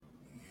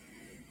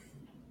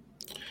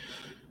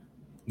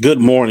Good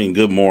morning.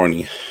 Good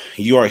morning.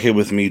 You are here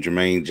with me,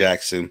 Jermaine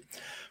Jackson,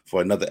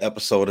 for another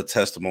episode of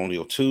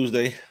Testimonial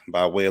Tuesday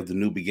by way of the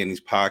New Beginnings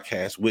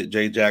podcast with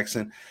Jay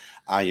Jackson.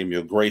 I am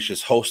your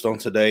gracious host on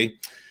today.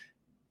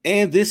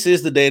 And this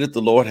is the day that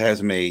the Lord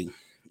has made,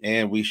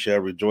 and we shall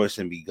rejoice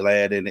and be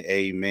glad in it.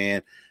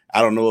 Amen.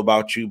 I don't know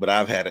about you, but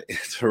I've had an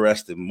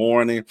interesting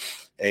morning.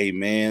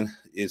 Amen.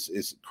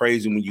 It's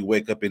crazy when you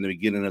wake up in the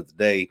beginning of the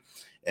day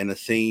and the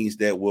things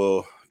that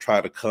will try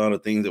to come, the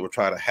things that will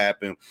try to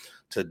happen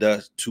to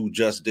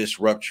just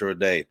disrupt your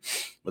day.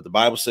 But the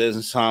Bible says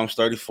in Psalms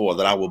 34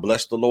 that I will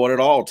bless the Lord at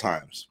all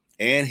times,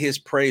 and his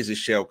praises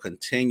shall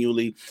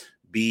continually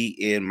be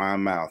in my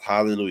mouth.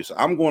 Hallelujah. So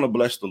I'm going to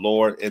bless the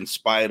Lord in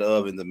spite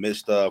of, in the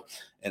midst of,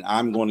 and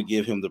I'm going to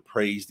give him the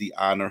praise, the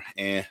honor,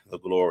 and the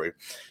glory.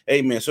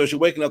 Amen. So as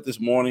you're waking up this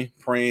morning,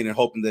 praying and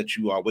hoping that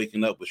you are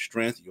waking up with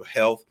strength, your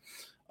health,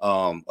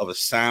 of a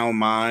sound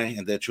mind,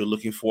 and that you're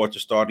looking forward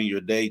to starting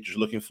your day. You're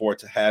looking forward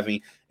to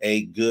having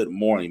a good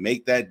morning.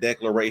 Make that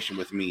declaration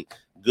with me.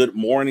 Good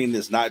morning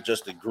is not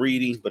just a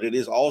greeting, but it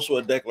is also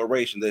a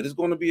declaration that it's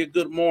going to be a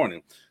good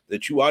morning,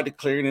 that you are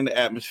declaring in the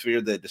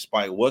atmosphere that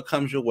despite what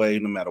comes your way,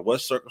 no matter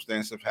what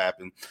circumstances have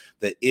happened,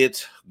 that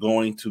it's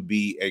going to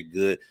be a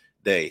good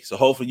day. So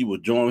hopefully you will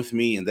join with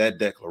me in that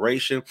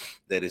declaration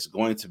that it's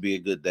going to be a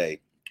good day.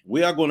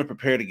 We are going to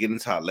prepare to get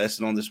into our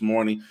lesson on this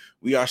morning.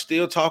 We are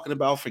still talking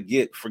about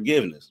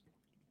forgiveness,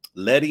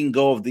 letting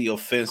go of the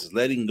offenses,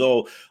 letting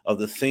go of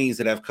the things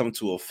that have come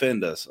to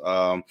offend us.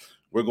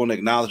 We're going to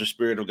acknowledge the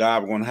Spirit of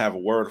God. We're going to have a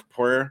word of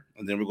prayer,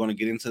 and then we're going to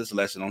get into this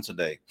lesson on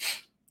today.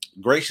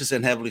 Gracious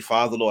and Heavenly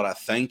Father, Lord, I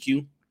thank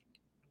you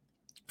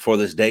for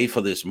this day,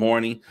 for this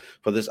morning,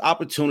 for this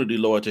opportunity,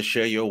 Lord, to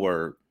share your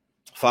word.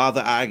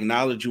 Father, I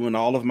acknowledge you in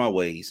all of my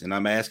ways, and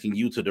I'm asking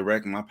you to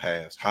direct my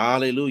paths.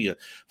 Hallelujah.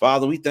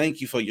 Father, we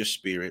thank you for your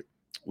spirit.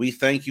 We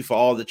thank you for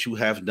all that you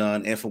have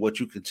done and for what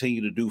you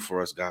continue to do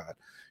for us, God.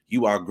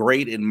 You are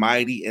great and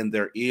mighty, and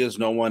there is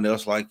no one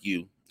else like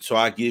you. So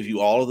I give you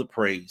all of the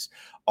praise,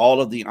 all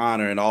of the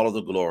honor, and all of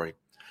the glory.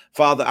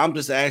 Father, I'm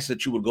just asking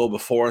that you would go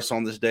before us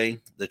on this day,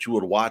 that you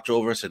would watch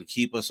over us and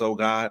keep us, oh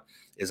God.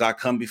 As I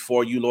come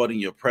before you, Lord, in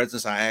your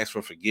presence, I ask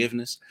for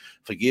forgiveness.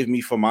 Forgive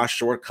me for my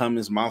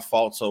shortcomings, my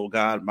faults, oh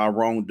God, my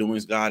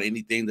wrongdoings, God,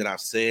 anything that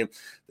I've said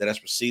that has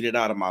proceeded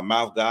out of my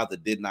mouth, God,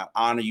 that did not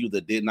honor you,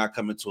 that did not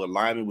come into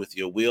alignment with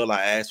your will.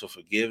 I ask for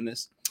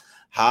forgiveness.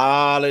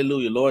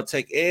 Hallelujah. Lord,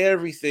 take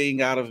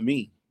everything out of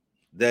me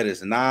that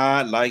is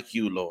not like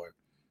you, Lord.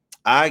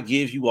 I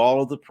give you all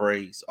of the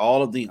praise,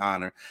 all of the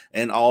honor,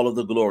 and all of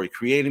the glory.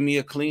 Creating me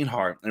a clean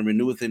heart and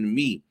renew within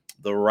me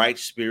the right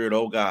spirit,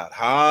 oh God.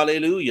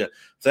 Hallelujah.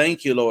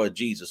 Thank you, Lord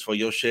Jesus, for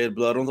your shed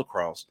blood on the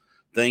cross.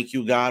 Thank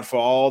you, God, for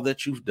all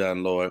that you've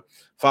done, Lord.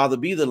 Father,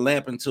 be the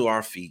lamp unto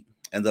our feet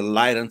and the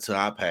light unto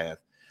our path.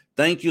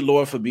 Thank you,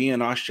 Lord, for being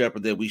our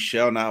shepherd that we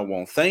shall not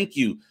want. Thank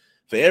you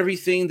for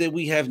everything that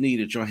we have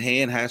needed. Your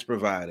hand has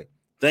provided.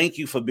 Thank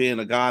you for being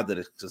a God that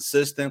is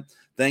consistent.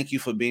 Thank you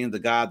for being the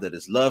God that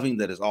is loving,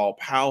 that is all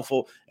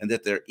powerful, and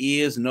that there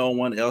is no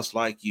one else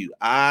like you.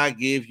 I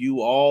give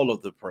you all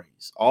of the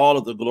praise, all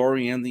of the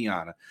glory, and the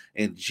honor.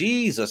 In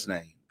Jesus'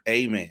 name,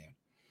 amen.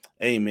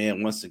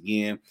 Amen. Once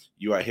again,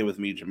 you are here with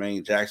me,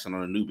 Jermaine Jackson,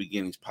 on the New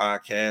Beginnings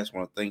podcast. I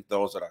want to thank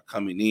those that are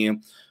coming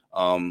in.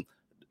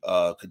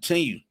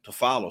 Continue to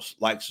follow,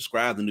 like,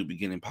 subscribe to the New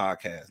Beginning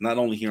podcast, not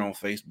only here on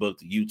Facebook,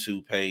 the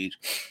YouTube page,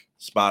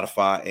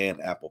 Spotify,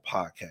 and Apple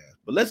Podcast.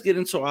 But let's get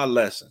into our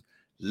lesson.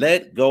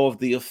 Let go of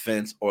the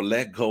offense, or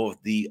let go of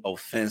the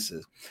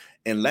offenses.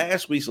 In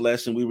last week's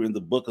lesson, we were in the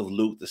book of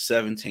Luke, the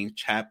 17th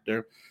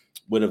chapter,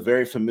 with a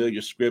very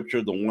familiar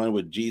scripture, the one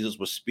where Jesus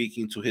was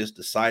speaking to his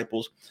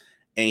disciples,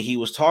 and he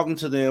was talking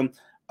to them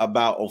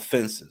about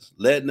offenses,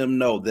 letting them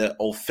know that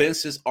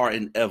offenses are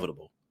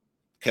inevitable.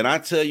 Can I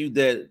tell you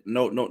that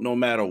no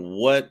matter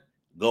what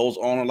goes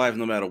on in life,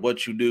 no matter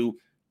what you do,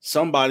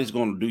 somebody's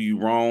going to do you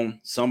wrong.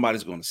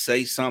 Somebody's going to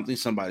say something.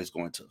 Somebody's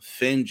going to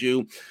offend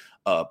you.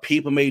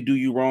 People may do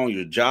you wrong.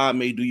 Your job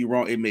may do you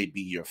wrong. It may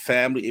be your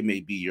family. It may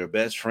be your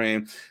best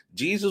friend.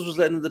 Jesus was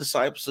letting the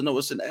disciples know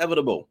it's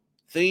inevitable.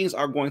 Things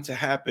are going to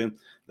happen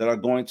that are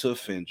going to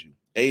offend you.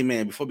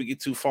 Amen. Before we get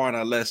too far in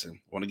our lesson,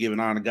 I want to give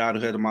an honor to God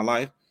who head of my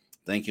life.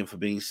 Thank him for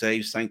being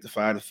saved,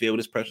 sanctified, and filled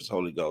with his precious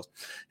Holy Ghost.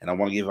 And I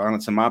want to give honor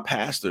to my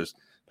pastors,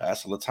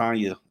 Pastor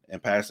Latanya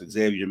and Pastor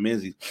Xavier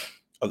Menzies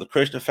of the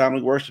Christian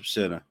Family Worship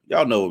Center.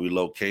 Y'all know where we're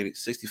located,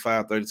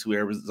 6532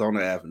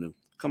 Arizona Avenue.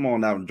 Come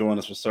on out and join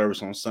us for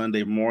service on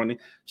Sunday morning,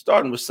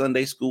 starting with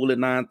Sunday school at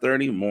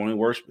 9:30, morning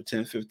worship at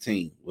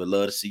 10:15. We'd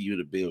love to see you in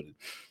the building.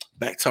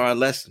 Back to our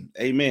lesson.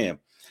 Amen.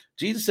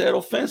 Jesus said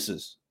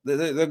offenses,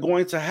 they're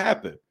going to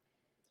happen.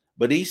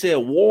 But he said,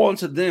 woe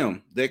unto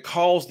them that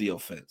cause the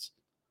offense.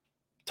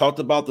 Talked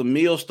about the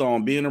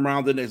millstone being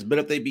around the neck. It's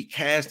better if they be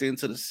cast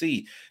into the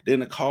sea than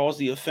to cause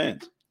the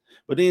offense.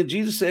 But then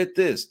Jesus said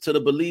this to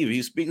the believer.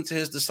 He's speaking to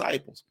his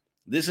disciples.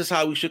 This is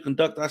how we should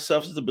conduct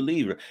ourselves as a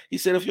believer. He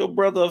said, if your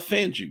brother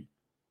offends you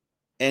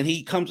and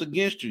he comes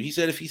against you, he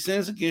said, if he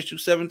sins against you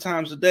 7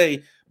 times a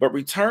day, but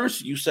returns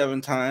to you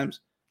 7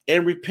 times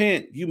and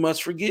repent, you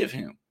must forgive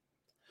him.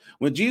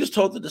 When Jesus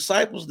told the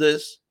disciples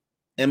this,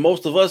 and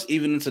most of us,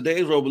 even in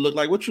today's world, would look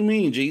like, what you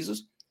mean,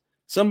 Jesus?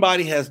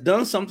 Somebody has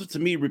done something to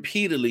me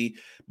repeatedly,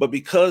 but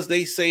because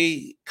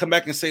they come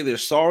back and say they're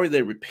sorry,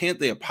 they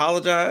repent, they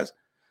apologize,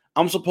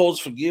 I'm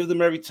supposed to forgive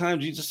them every time?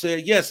 Jesus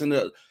said, yes. And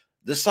the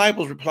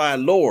disciples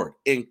replied, Lord,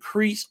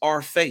 increase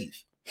our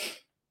faith,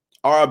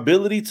 our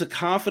ability to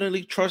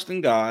confidently trust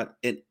in God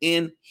and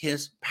in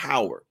his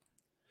power.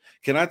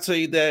 Can I tell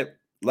you that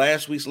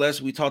last week's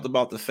lesson, we talked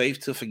about the faith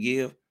to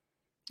forgive,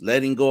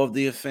 letting go of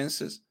the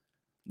offenses.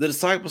 The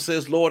disciple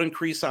says, Lord,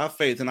 increase our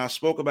faith. And I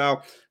spoke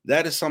about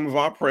that is some of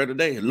our prayer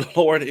today.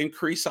 Lord,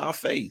 increase our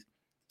faith.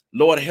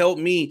 Lord, help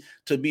me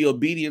to be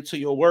obedient to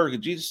your word.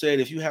 And Jesus said,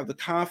 if you have the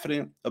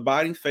confident,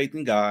 abiding faith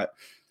in God,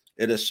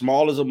 it as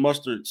small as a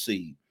mustard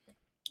seed,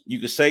 you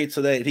could say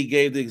to that, he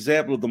gave the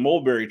example of the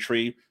mulberry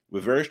tree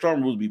with very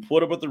strong roots, be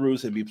put up at the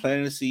roots and be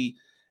planted in seed.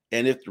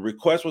 And if the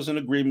request was in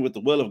agreement with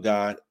the will of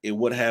God, it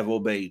would have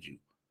obeyed you.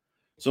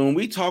 So when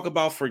we talk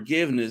about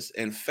forgiveness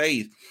and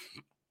faith,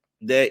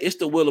 that it's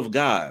the will of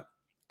God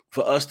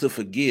for us to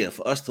forgive,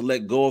 for us to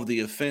let go of the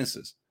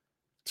offenses,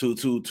 to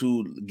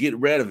get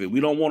rid of it. We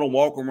don't want to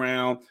walk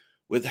around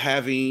with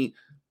having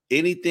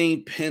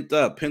anything pent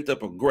up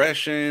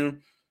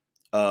aggression,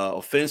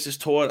 offenses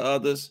toward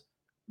others.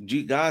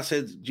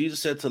 Jesus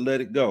said to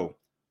let it go,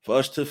 for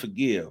us to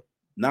forgive.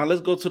 Now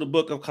let's go to the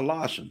book of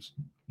Colossians.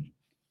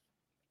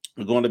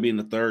 We're going to be in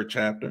the 3rd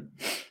chapter.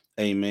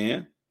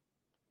 Amen.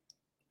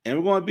 And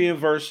we're going to be in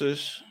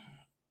verses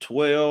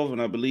 12,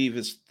 and I believe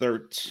it's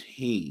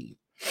 13.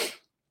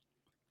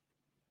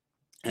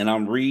 And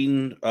I'm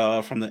reading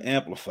from the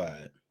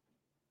Amplified.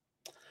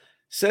 It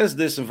says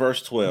this in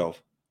verse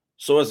 12.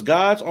 So as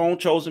God's own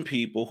chosen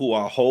people who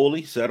are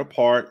holy, set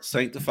apart,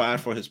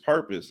 sanctified for his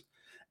purpose,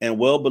 and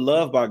well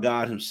beloved by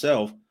God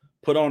himself,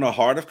 put on a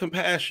heart of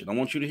compassion. I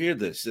want you to hear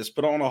this. Just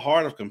put on a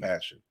heart of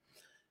compassion,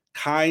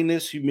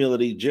 kindness,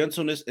 humility,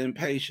 gentleness, and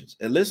patience.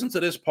 And listen to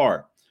this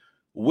part,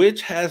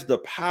 which has the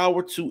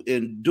power to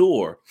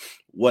endure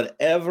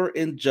whatever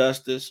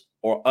injustice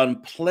or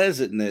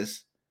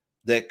unpleasantness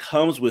that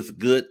comes with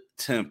good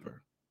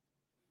temper.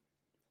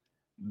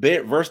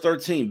 Verse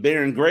 13,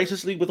 bearing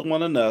graciously with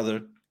one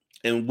another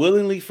and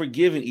willingly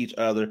forgiving each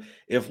other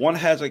if one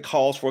has a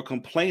cause for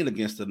complaint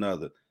against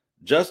another.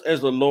 Just as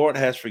the Lord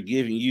has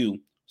forgiven you,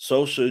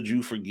 so should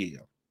you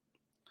forgive.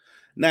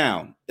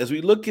 Now, as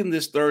we look in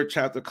this 3rd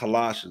chapter,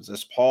 Colossians,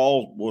 as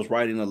Paul was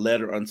writing a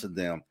letter unto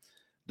them,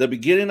 the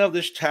beginning of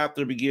this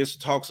chapter begins to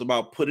talk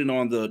about putting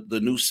on the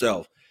new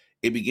self.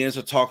 It begins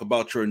to talk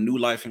about your new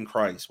life in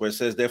Christ, where it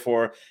says,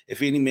 therefore,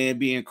 if any man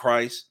be in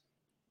Christ,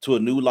 to a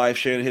new life,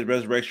 sharing his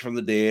resurrection from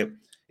the dead.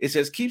 It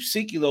says, keep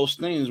seeking those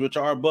things which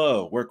are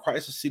above, where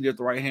Christ is seated at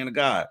the right hand of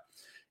God.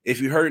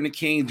 If you heard in the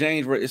King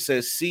James, where it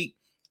says,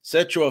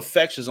 set your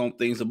affections on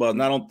things above,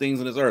 not on things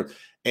on this earth.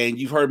 And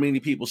you've heard many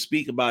people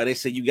speak about it. They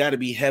say you got to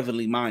be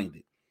heavenly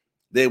minded.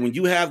 That when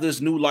you have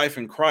this new life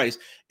in Christ,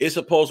 it's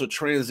supposed to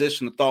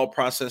transition the thought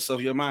process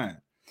of your mind.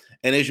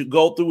 And as you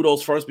go through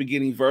those first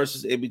beginning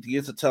verses, it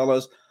begins to tell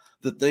us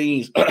the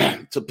things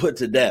to put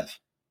to death.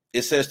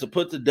 It says to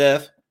put to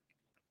death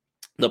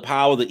the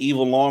power, the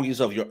evil longings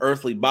of your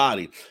earthly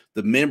body,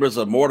 the members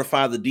of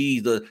mortify the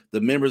deeds,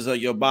 the members of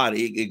your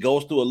body. It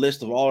goes through a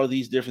list of all of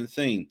these different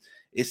things.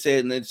 It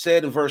said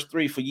in verse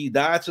 3, for ye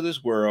died to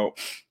this world,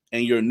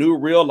 and your new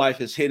real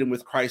life is hidden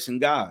with Christ in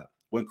God.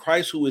 When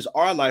Christ, who is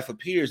our life,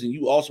 appears, and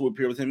you also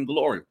appear with him in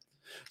glory.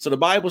 So the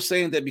Bible is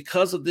saying that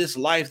because of this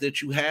life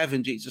that you have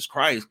in Jesus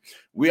Christ,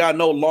 we are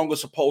no longer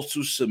supposed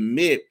to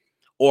submit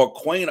or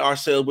acquaint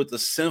ourselves with the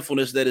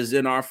sinfulness that is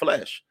in our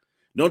flesh.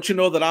 Don't you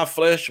know that our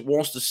flesh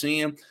wants to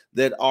sin,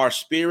 that our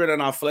spirit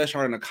and our flesh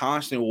are in a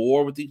constant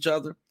war with each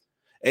other?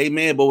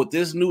 Amen. But with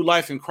this new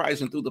life in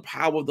Christ and through the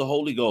power of the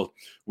Holy Ghost,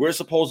 we're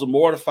supposed to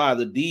mortify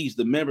the deeds,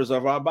 the members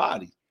of our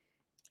body.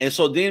 And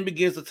so then it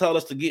begins to tell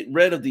us to get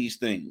rid of these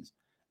things: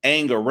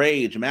 anger,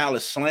 rage,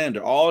 malice,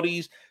 slander, all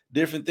these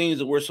different things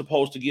that we're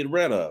supposed to get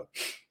rid of.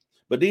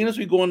 But then as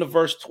we go into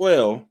verse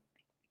 12,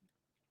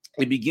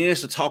 it begins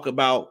to talk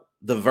about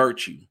the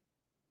virtue.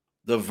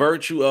 The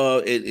virtue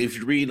of, if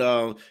you read,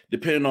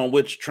 depending on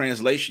which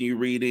translation you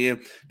read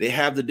in, they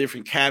have the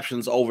different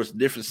captions over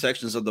different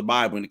sections of the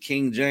Bible. In the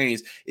King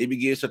James, it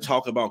begins to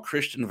talk about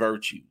Christian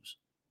virtues.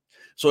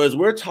 So as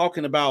we're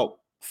talking about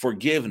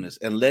forgiveness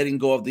and letting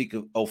go of the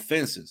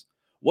offenses,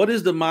 what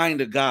is the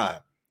mind of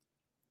God?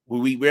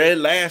 We read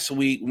last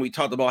week when we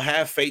talked about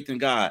have faith in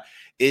God.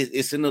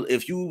 It's in the,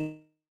 if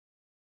you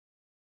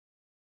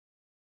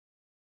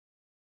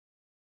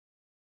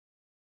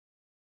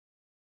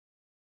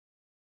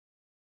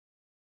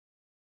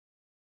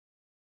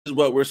is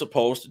what we're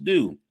supposed to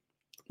do.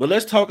 But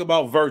let's talk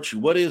about virtue.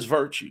 What is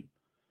virtue?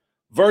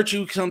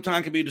 Virtue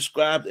sometimes can be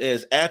described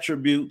as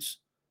attributes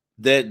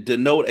that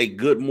denote a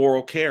good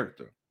moral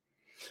character.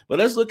 But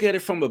let's look at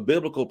it from a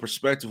biblical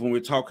perspective when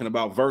we're talking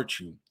about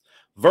virtue.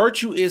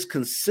 Virtue is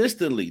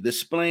consistently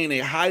displaying a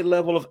high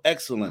level of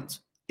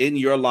excellence in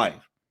your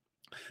life.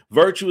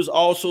 Virtue is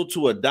also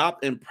to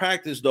adopt and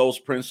practice those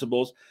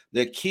principles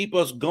that keep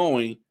us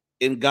going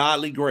in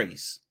godly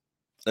grace.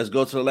 Let's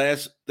go to the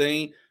last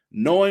thing.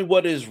 Knowing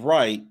what is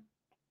right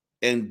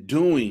and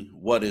doing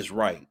what is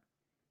right.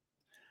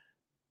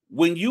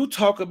 When you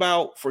talk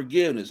about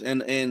forgiveness,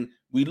 and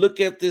we look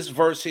at this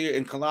verse here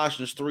in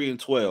Colossians 3 and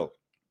 12,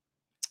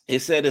 it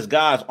said, as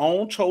God's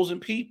own chosen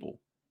people,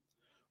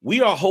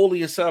 we are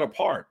holy and set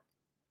apart.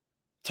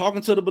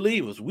 Talking to the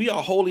believers, we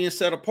are holy and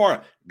set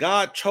apart.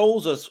 God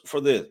chose us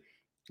for this.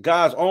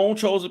 God's own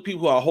chosen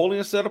people who are holy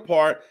and set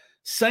apart,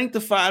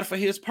 sanctified for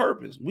his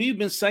purpose. We've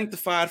been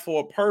sanctified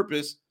for a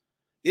purpose.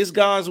 It's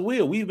God's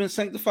will. We've been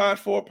sanctified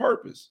for a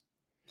purpose.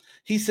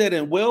 He said,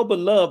 and well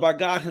beloved by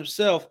God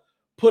himself,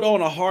 put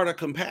on a heart of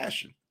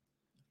compassion.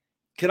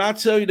 Can I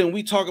tell you that when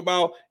we talk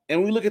about,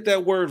 and we look at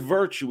that word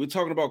virtue, we're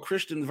talking about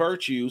Christian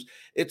virtues.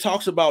 It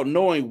talks about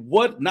knowing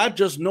what, not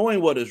just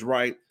knowing what is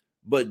right,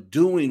 but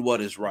doing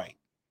what is right.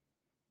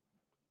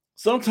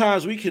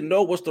 Sometimes we can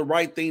know what's the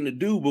right thing to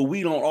do, but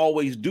we don't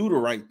always do the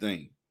right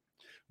thing.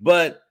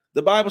 But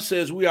the Bible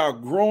says we are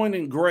growing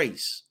in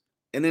grace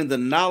and in the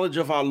knowledge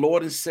of our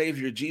Lord and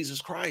Savior,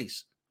 Jesus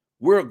Christ.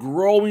 We're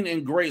growing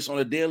in grace on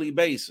a daily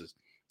basis.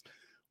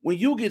 When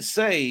you get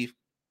saved,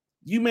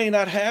 you may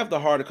not have the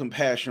heart of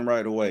compassion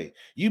right away.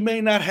 You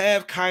may not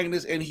have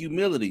kindness and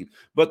humility,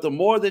 but the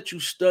more that you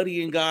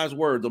study in God's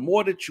word, the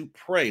more that you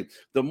pray,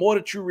 the more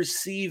that you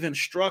receive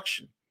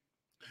instruction.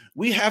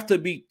 We have to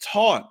be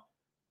taught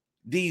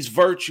these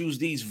virtues,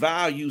 these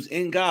values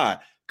in God.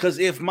 Because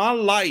if my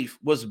life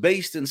was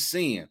based in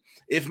sin,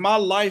 if my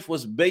life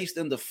was based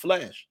in the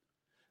flesh,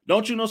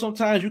 don't you know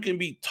sometimes you can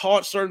be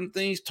taught certain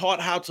things,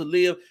 taught how to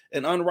live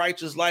an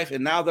unrighteous life.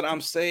 And now that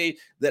I'm saved,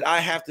 that I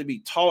have to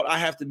be taught, I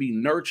have to be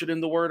nurtured in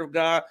the word of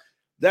God.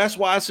 That's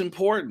why it's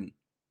important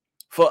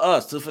for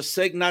us to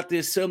forsake not the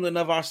assembling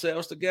of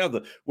ourselves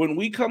together. When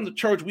we come to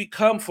church, we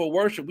come for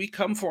worship, we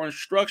come for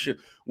instruction,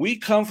 we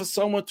come for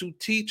someone to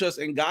teach us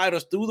and guide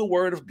us through the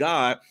word of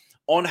God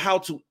on how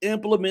to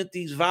implement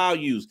these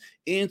values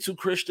into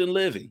Christian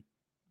living.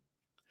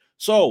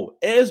 So,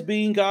 as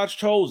being God's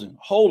chosen,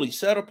 holy,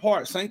 set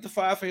apart,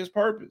 sanctified for his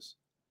purpose,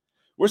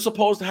 we're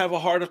supposed to have a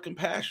heart of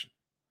compassion.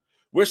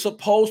 We're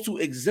supposed to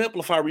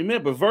exemplify.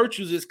 Remember,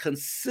 virtues is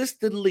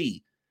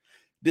consistently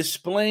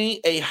displaying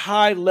a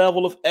high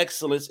level of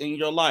excellence in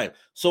your life.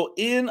 So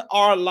in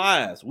our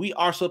lives, we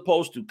are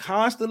supposed to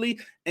constantly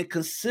and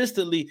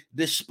consistently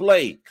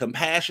display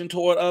compassion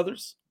toward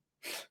others,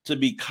 to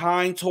be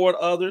kind toward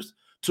others,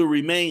 to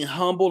remain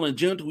humble and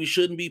gentle. We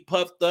shouldn't be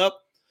puffed up.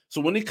 So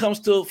when it comes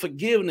to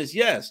forgiveness,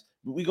 yes,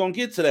 we're going to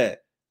get to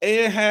that.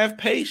 And have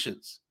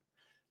patience.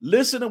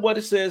 Listen to what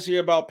it says here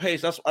about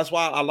patience. That's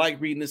why I like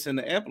reading this in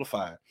the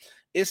Amplified.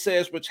 It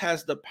says, which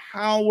has the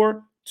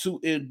power to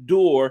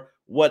endure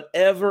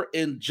whatever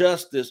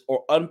injustice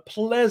or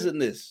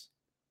unpleasantness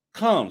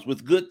comes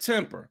with good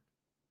temper.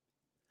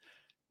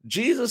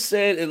 Jesus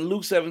said in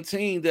Luke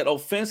 17 that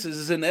offenses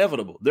is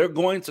inevitable. They're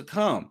going to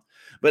come.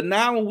 But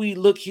now when we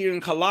look here in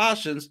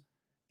Colossians,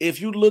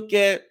 if you look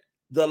at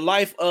the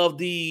life of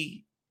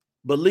the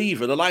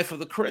believer, the life of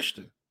the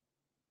Christian,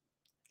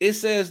 it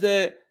says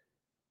that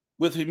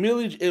with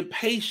humility and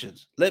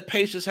patience, let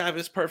patience have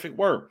its perfect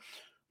work,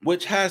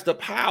 which has the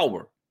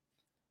power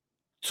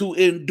to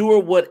endure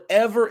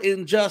whatever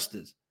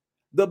injustice.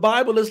 The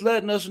Bible is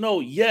letting us know,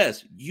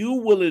 yes, you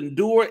will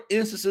endure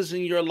instances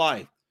in your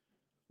life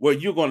where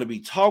you're going to be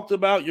talked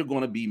about, you're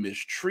going to be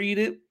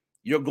mistreated,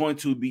 you're going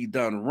to be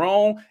done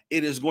wrong,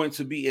 it is going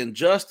to be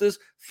injustice,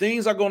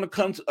 things are going to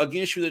come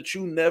against you that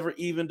you never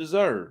even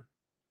deserve.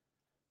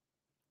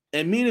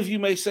 And many of you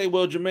may say,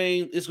 well,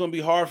 Jermaine, it's going to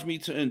be hard for me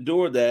to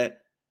endure that,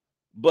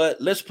 but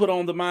let's put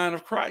on the mind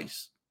of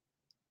Christ.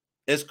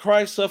 As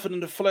Christ suffered in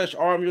the flesh,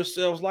 arm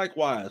yourselves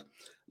likewise.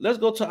 Let's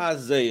go to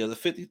Isaiah, the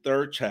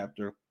 53rd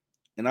chapter.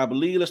 And I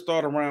believe let's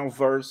start around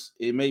verse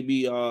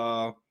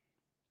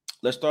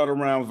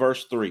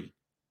 3.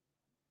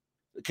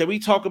 Can we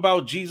talk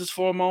about Jesus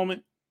for a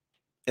moment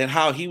and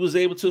how he was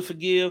able to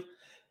forgive?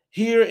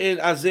 Here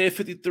in Isaiah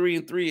 53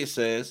 and 3, it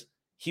says,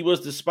 he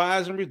was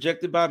despised and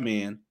rejected by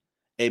men,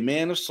 a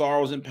man of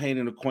sorrows and pain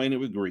and acquainted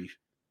with grief.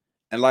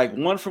 And like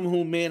one from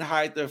whom men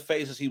hide their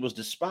faces, he was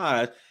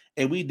despised,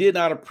 and we did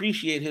not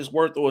appreciate his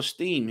worth or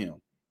esteem him.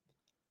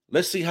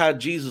 Let's see how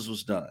Jesus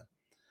was done.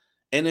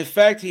 And in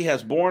fact, he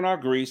has borne our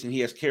griefs and he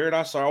has carried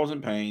our sorrows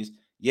and pains,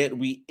 yet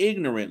we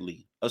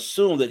ignorantly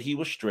assume that he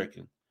was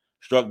stricken,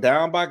 struck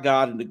down by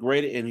God, and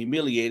degraded and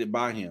humiliated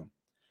by him.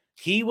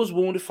 He was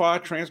wounded for our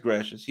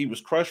transgressions. He was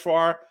crushed for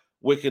our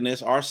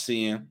wickedness, our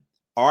sin,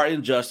 our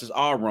injustice,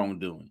 our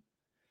wrongdoing.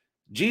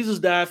 Jesus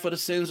died for the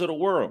sins of the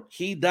world.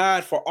 He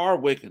died for our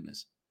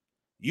wickedness.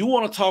 You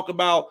want to talk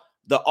about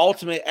the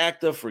ultimate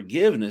act of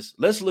forgiveness?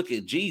 Let's look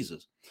at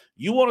Jesus.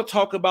 You want to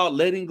talk about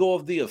letting go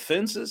of the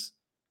offenses?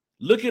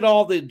 Look at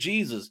all that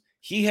Jesus,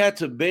 he had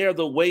to bear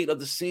the weight of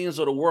the sins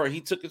of the world.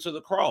 He took it to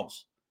the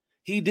cross.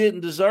 He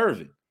didn't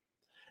deserve it.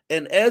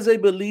 And as a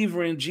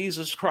believer in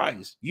Jesus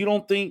Christ, you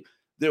don't think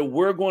that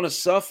we're going to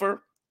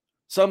suffer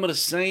some of the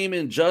same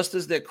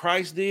injustice that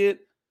Christ did?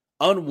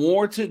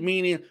 Unwarranted,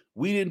 meaning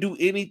we didn't do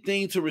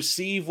anything to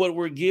receive what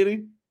we're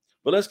getting.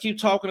 But let's keep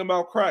talking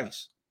about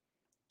Christ.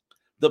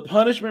 The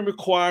punishment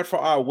required for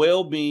our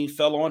well-being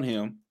fell on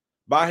him.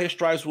 By his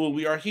stripes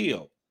we are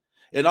healed.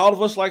 And all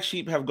of us like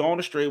sheep have gone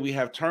astray. We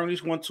have turned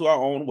each one to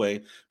our own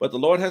way. But the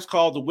Lord has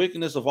caused the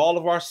wickedness of all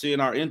of our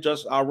sin, our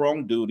injustice, our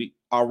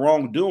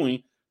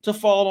wrongdoing to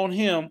fall on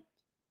him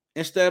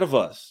instead of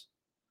us.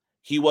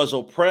 He was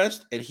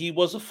oppressed and he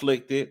was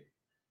afflicted,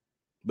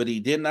 but he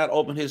did not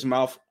open his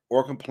mouth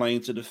or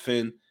complain to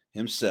defend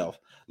himself.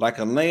 Like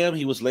a lamb,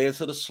 he was led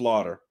to the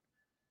slaughter.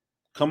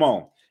 Come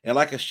on. And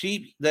like a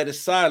sheep that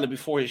is silent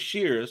before his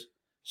shearers,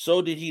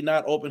 so did he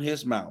not open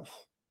his mouth.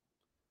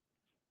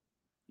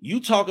 You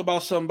talk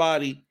about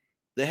somebody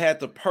that had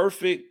the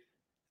perfect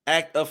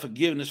act of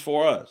forgiveness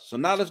for us. So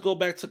now let's go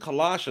back to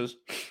Colossians,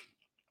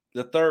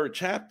 the 3rd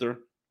chapter.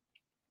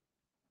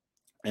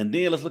 And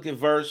then let's look at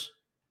verse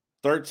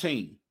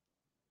 13.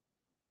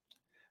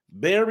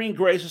 Bearing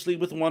graciously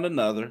with one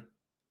another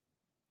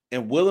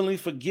and willingly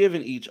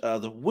forgiving each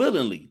other,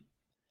 willingly,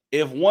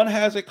 if one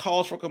has a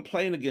cause for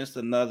complaint against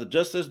another,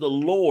 just as the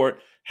Lord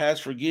has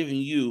forgiven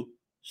you,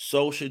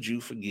 so should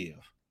you forgive.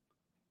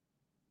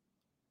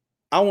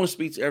 I want to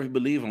speak to every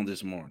believer on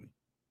this morning.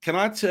 Can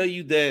I tell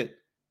you that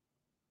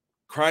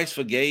Christ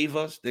forgave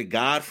us, that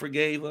God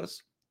forgave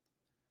us?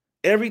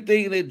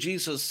 Everything that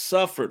Jesus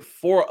suffered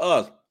for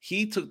us,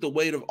 he took the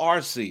weight of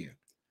our sin.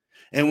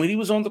 And when he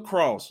was on the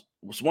cross,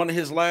 one of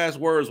his last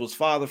words was,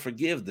 Father,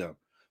 forgive them,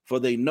 for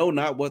they know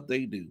not what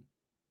they do.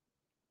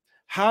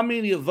 How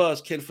many of us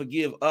can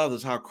forgive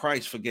others how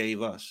Christ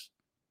forgave us?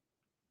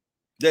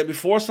 That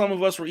before some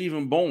of us were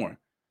even born,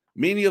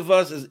 many of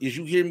us, as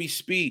you hear me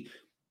speak,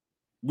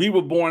 we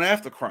were born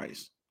after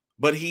Christ,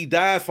 but he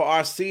died for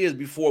our sins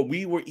before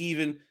we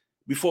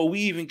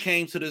even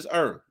came to this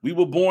earth. We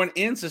were born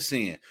into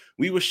sin.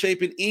 We were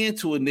shaping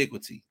into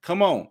iniquity.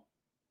 Come on.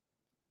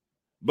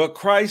 But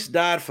Christ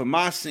died for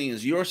my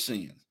sins, your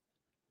sins.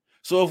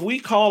 So if we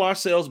call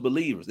ourselves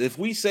believers, if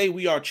we say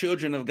we are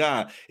children of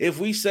God, if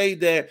we say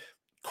that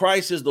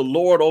Christ is the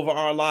Lord over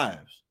our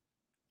lives,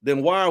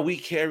 then why are we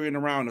carrying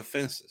around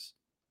offenses?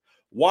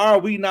 Why are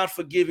we not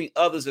forgiving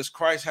others as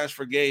Christ has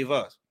forgave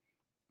us?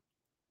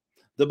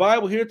 The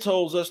Bible here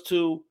tells us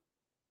to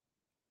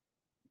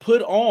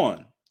put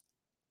on.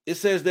 It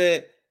says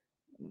that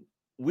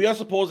we are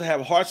supposed to have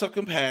hearts of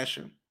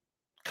compassion,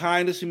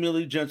 kindness,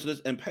 humility,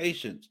 gentleness, and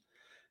patience.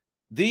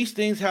 These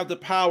things have the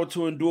power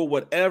to endure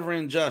whatever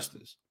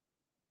injustice.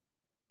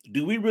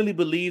 Do we really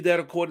believe that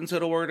according to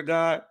the word of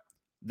God?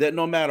 That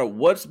no matter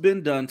what's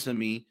been done to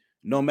me,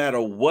 no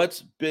matter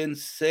what's been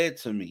said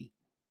to me,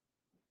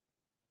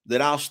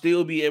 that I'll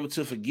still be able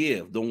to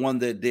forgive the one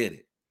that did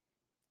it?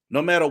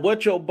 No matter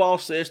what your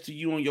boss says to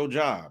you on your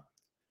job,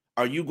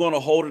 are you going to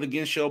hold it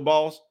against your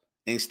boss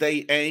and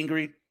stay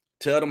angry,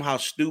 tell them how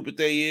stupid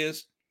they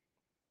is,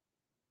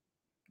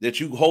 that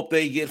you hope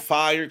they get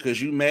fired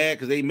because you mad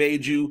because they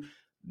made you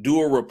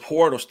do a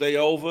report or stay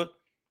over?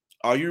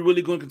 Are you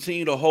really going to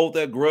continue to hold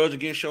that grudge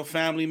against your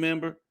family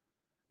member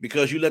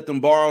because you let them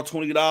borrow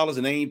 $20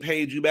 and they ain't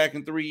paid you back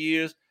in 3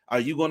 years?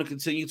 Are you going to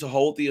continue to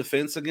hold the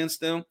offense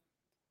against them?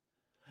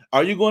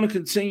 Are you going to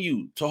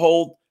continue to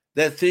hold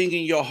that thing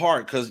in your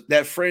heart because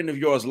that friend of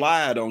yours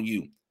lied on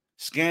you,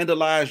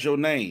 scandalized your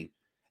name,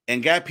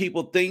 and got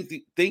people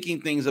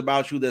thinking things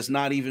about you that's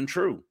not even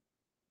true?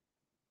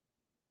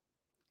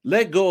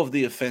 Let go of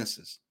the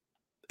offenses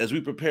as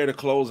we prepare to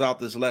close out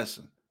this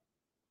lesson.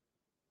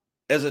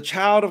 As a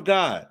child of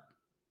God,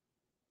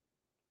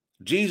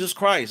 Jesus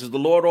Christ is the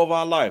Lord of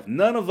our life.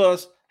 None of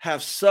us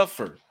have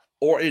suffered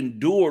or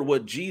endured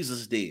what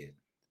Jesus did.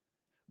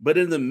 But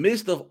in the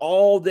midst of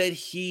all that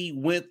he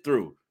went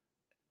through,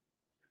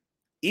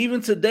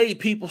 even today,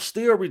 people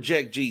still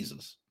reject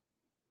Jesus.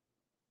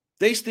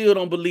 They still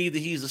don't believe that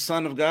he's the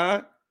Son of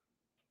God,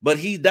 but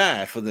he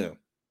died for them.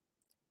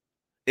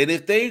 And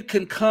if they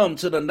can come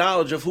to the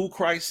knowledge of who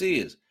Christ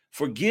is,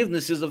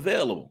 forgiveness is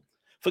available.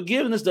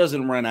 Forgiveness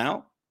doesn't run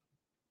out.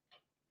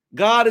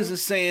 God isn't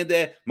saying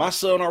that my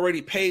son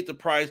already paid the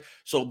price,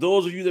 so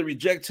those of you that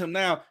reject him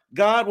now,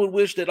 God would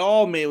wish that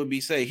all men would be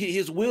saved.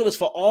 His will is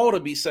for all to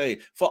be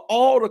saved, for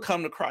all to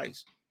come to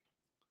Christ.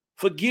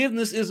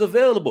 Forgiveness is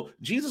available.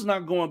 Jesus is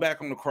not going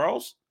back on the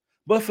cross,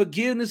 but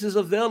forgiveness is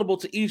available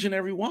to each and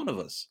every one of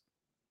us.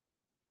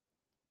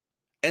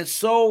 And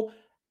so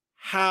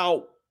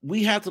how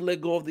we have to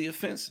let go of the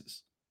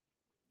offenses.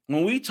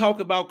 When we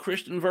talk about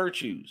Christian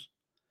virtues,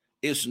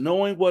 it's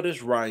knowing what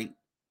is right.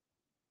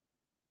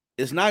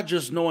 It's not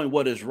just knowing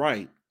what is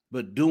right,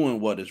 but doing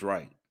what is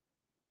right.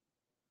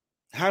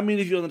 How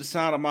many of you, under the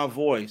sound of my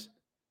voice,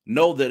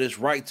 know that it's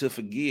right to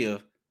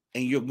forgive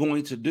and you're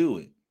going to do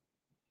it?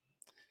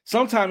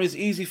 Sometimes it's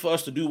easy for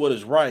us to do what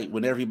is right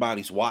when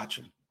everybody's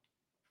watching.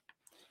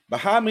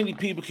 But how many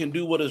people can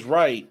do what is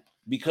right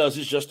because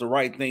it's just the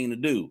right thing to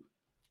do?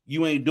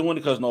 You ain't doing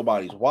it because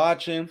nobody's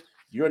watching.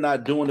 You're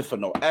not doing it for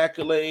no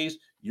accolades.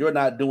 You're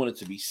not doing it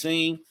to be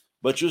seen.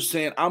 But you're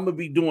saying, I'm going to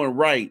be doing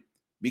right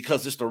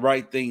because it's the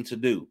right thing to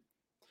do.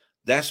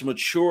 That's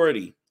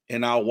maturity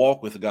in our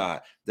walk with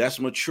God. That's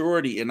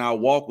maturity in our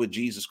walk with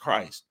Jesus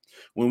Christ.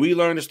 When we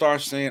learn to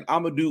start saying,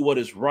 I'm going to do what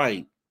is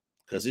right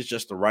because it's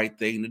just the right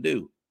thing to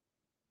do.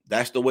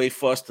 That's the way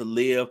for us to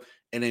live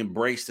and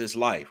embrace this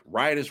life.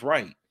 Right is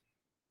right.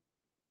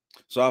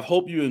 So I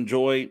hope you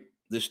enjoyed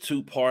this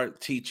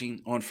two-part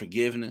teaching on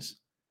forgiveness.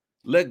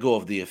 Let go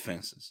of the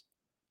offenses.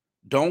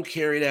 Don't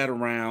carry that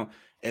around.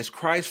 As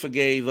Christ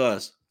forgave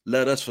us,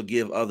 let us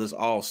forgive others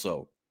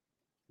also.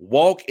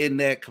 Walk in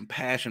that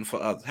compassion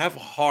for others. Have a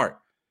heart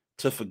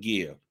to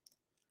forgive.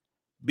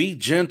 Be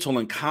gentle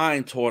and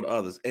kind toward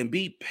others and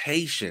be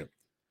patient.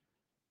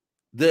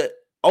 The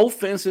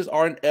offenses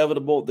are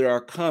inevitable, they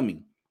are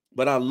coming.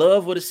 But I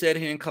love what it said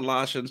here in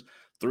Colossians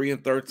 3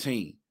 and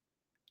 13,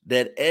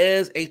 that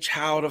as a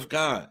child of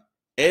God,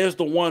 as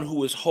the one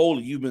who is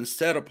holy, you've been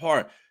set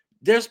apart.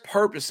 There's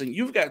purpose, and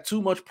you've got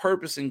too much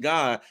purpose in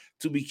God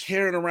to be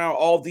carrying around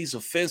all these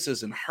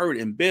offenses and hurt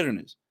and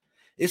bitterness.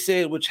 It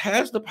said, which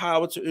has the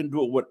power to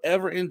endure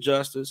whatever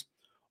injustice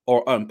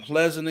or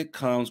unpleasantness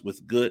comes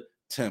with good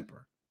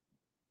temper.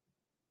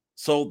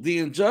 So the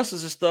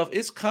injustice and stuff,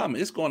 it's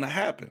coming, it's going to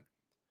happen.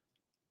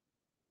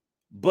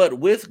 But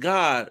with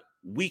God,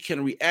 we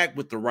can react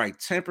with the right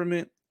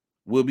temperament.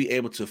 We'll be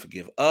able to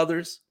forgive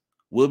others.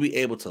 We'll be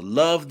able to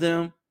love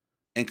them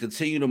and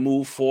continue to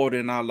move forward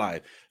in our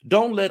life.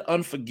 Don't let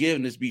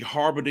unforgiveness be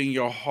harbored in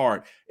your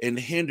heart and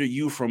hinder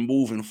you from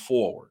moving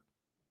forward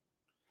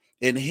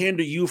and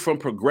hinder you from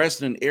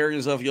progressing in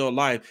areas of your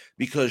life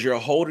because you're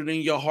holding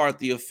in your heart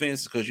the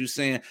offense because you're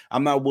saying,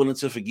 I'm not willing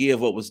to forgive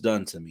what was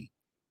done to me.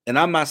 And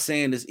I'm not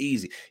saying it's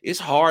easy. It's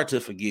hard to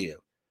forgive.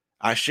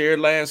 I shared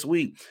last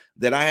week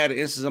that I had an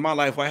instance in my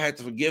life where I had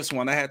to forgive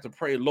someone. I had to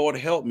pray, Lord,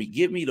 help me.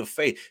 Give me the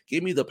faith.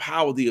 Give me the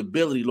power, the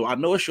ability. Lord, I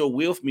know it's your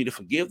will for me to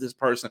forgive this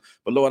person,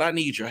 but Lord, I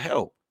need your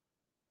help.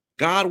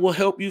 God will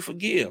help you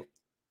forgive.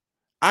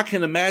 I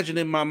can imagine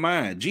in my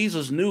mind,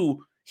 Jesus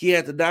knew he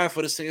had to die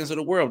for the sins of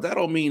the world. That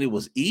don't mean it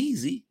was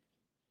easy.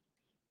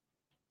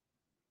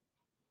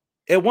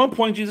 At one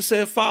point, Jesus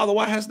said, Father,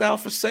 why hast thou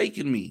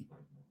forsaken me?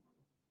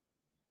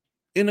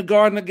 In the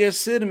Garden of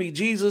Gethsemane,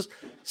 Jesus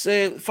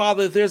said,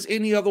 Father, if there's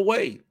any other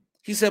way.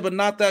 He said, but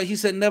not that. He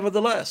said,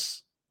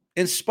 nevertheless,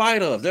 in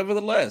spite of,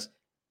 nevertheless,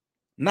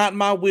 not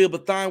my will,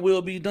 but thine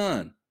will be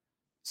done.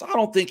 So I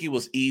don't think it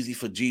was easy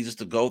for Jesus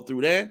to go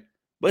through that,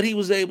 but he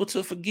was able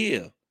to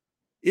forgive.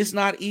 It's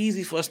not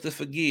easy for us to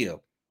forgive.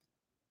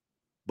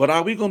 But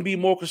are we going to be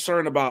more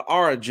concerned about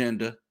our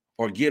agenda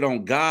or get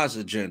on God's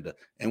agenda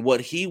and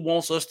what he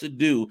wants us to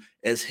do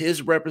as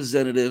his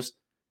representatives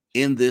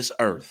in this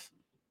earth?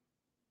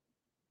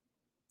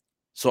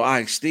 So I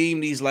esteem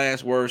these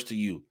last words to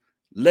you.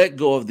 Let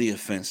go of the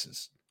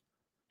offenses.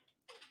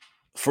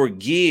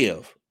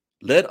 Forgive.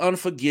 Let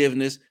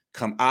unforgiveness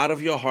come out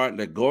of your heart.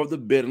 Let go of the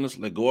bitterness.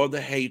 Let go of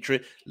the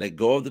hatred. Let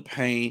go of the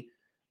pain.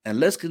 And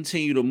let's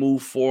continue to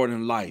move forward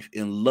in life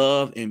in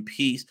love and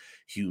peace,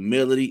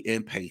 humility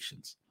and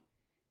patience.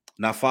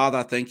 Now, Father,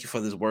 I thank you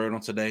for this word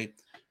on today.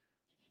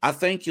 I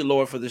thank you,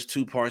 Lord, for this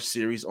two-part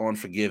series on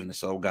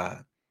forgiveness, oh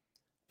God.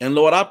 And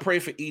Lord, I pray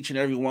for each and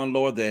every one,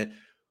 Lord, that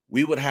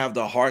we would have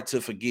the heart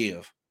to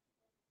forgive.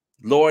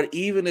 Lord,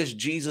 even as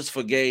Jesus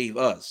forgave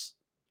us,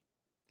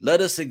 let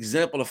us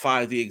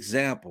exemplify the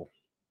example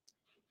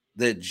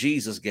that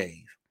Jesus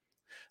gave.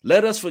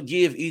 Let us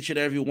forgive each and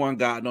every one,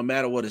 God, no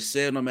matter what is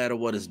said, no matter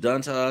what is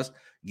done to us.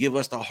 Give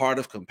us the heart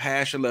of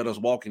compassion. Let us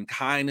walk in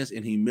kindness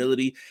and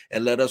humility,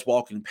 and let us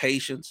walk in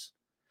patience.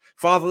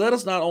 Father, let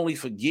us not only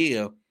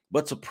forgive,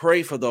 but to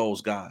pray for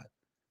those, God.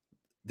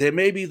 There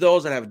may be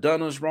those that have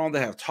done us wrong,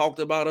 that have talked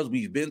about us.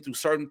 We've been through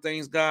certain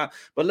things, God,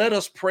 but let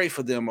us pray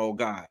for them, oh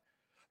God.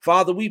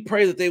 Father, we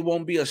pray that they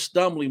won't be a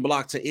stumbling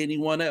block to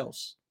anyone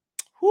else.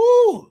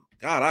 Whoo,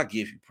 God, I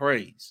give you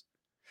praise.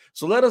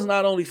 So let us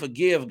not only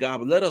forgive, God,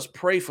 but let us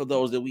pray for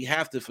those that we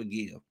have to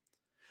forgive,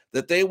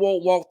 that they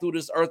won't walk through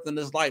this earth and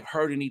this life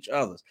hurting each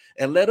other.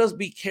 And let us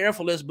be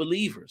careful as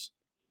believers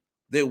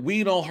that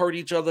we don't hurt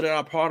each other that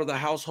are part of the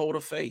household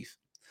of faith.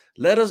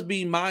 Let us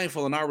be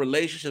mindful in our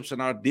relationships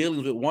and our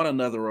dealings with one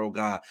another, oh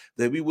God,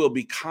 that we will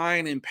be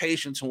kind and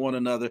patient to one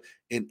another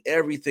in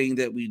everything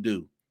that we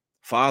do.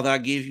 Father, I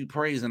give you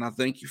praise and I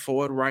thank you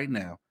for it right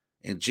now.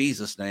 In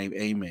Jesus' name,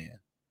 amen.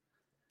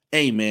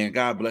 Amen.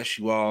 God bless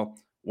you all.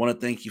 Want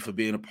to thank you for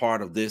being a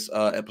part of this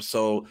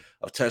episode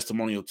of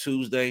Testimonial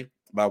Tuesday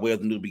by way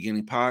of the New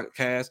Beginning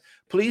podcast.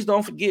 Please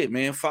don't forget,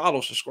 man,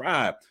 follow,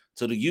 subscribe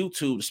to the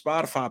YouTube, the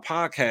Spotify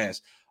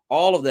podcast,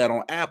 all of that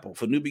on Apple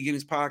for New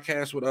Beginnings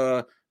podcast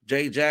with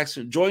Jay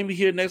Jackson. Join me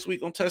here next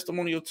week on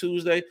Testimonial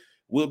Tuesday.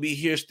 We'll be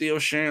here still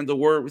sharing the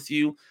word with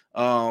you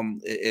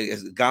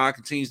as God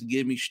continues to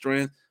give me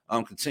strength.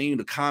 Continue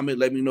to comment.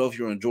 Let me know if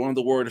you're enjoying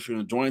the word, if you're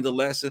enjoying the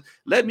lesson.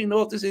 Let me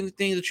know if there's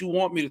anything that you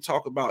want me to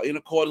talk about in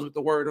accordance with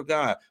the word of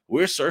God.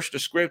 We'll search the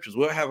scriptures.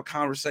 We'll have a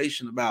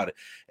conversation about it.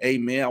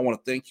 Amen. I want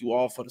to thank you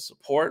all for the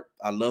support.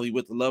 I love you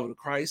with the love of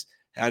Christ.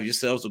 Have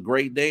yourselves a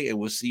great day, and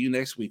we'll see you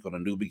next week on the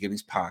New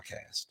Beginnings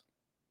podcast.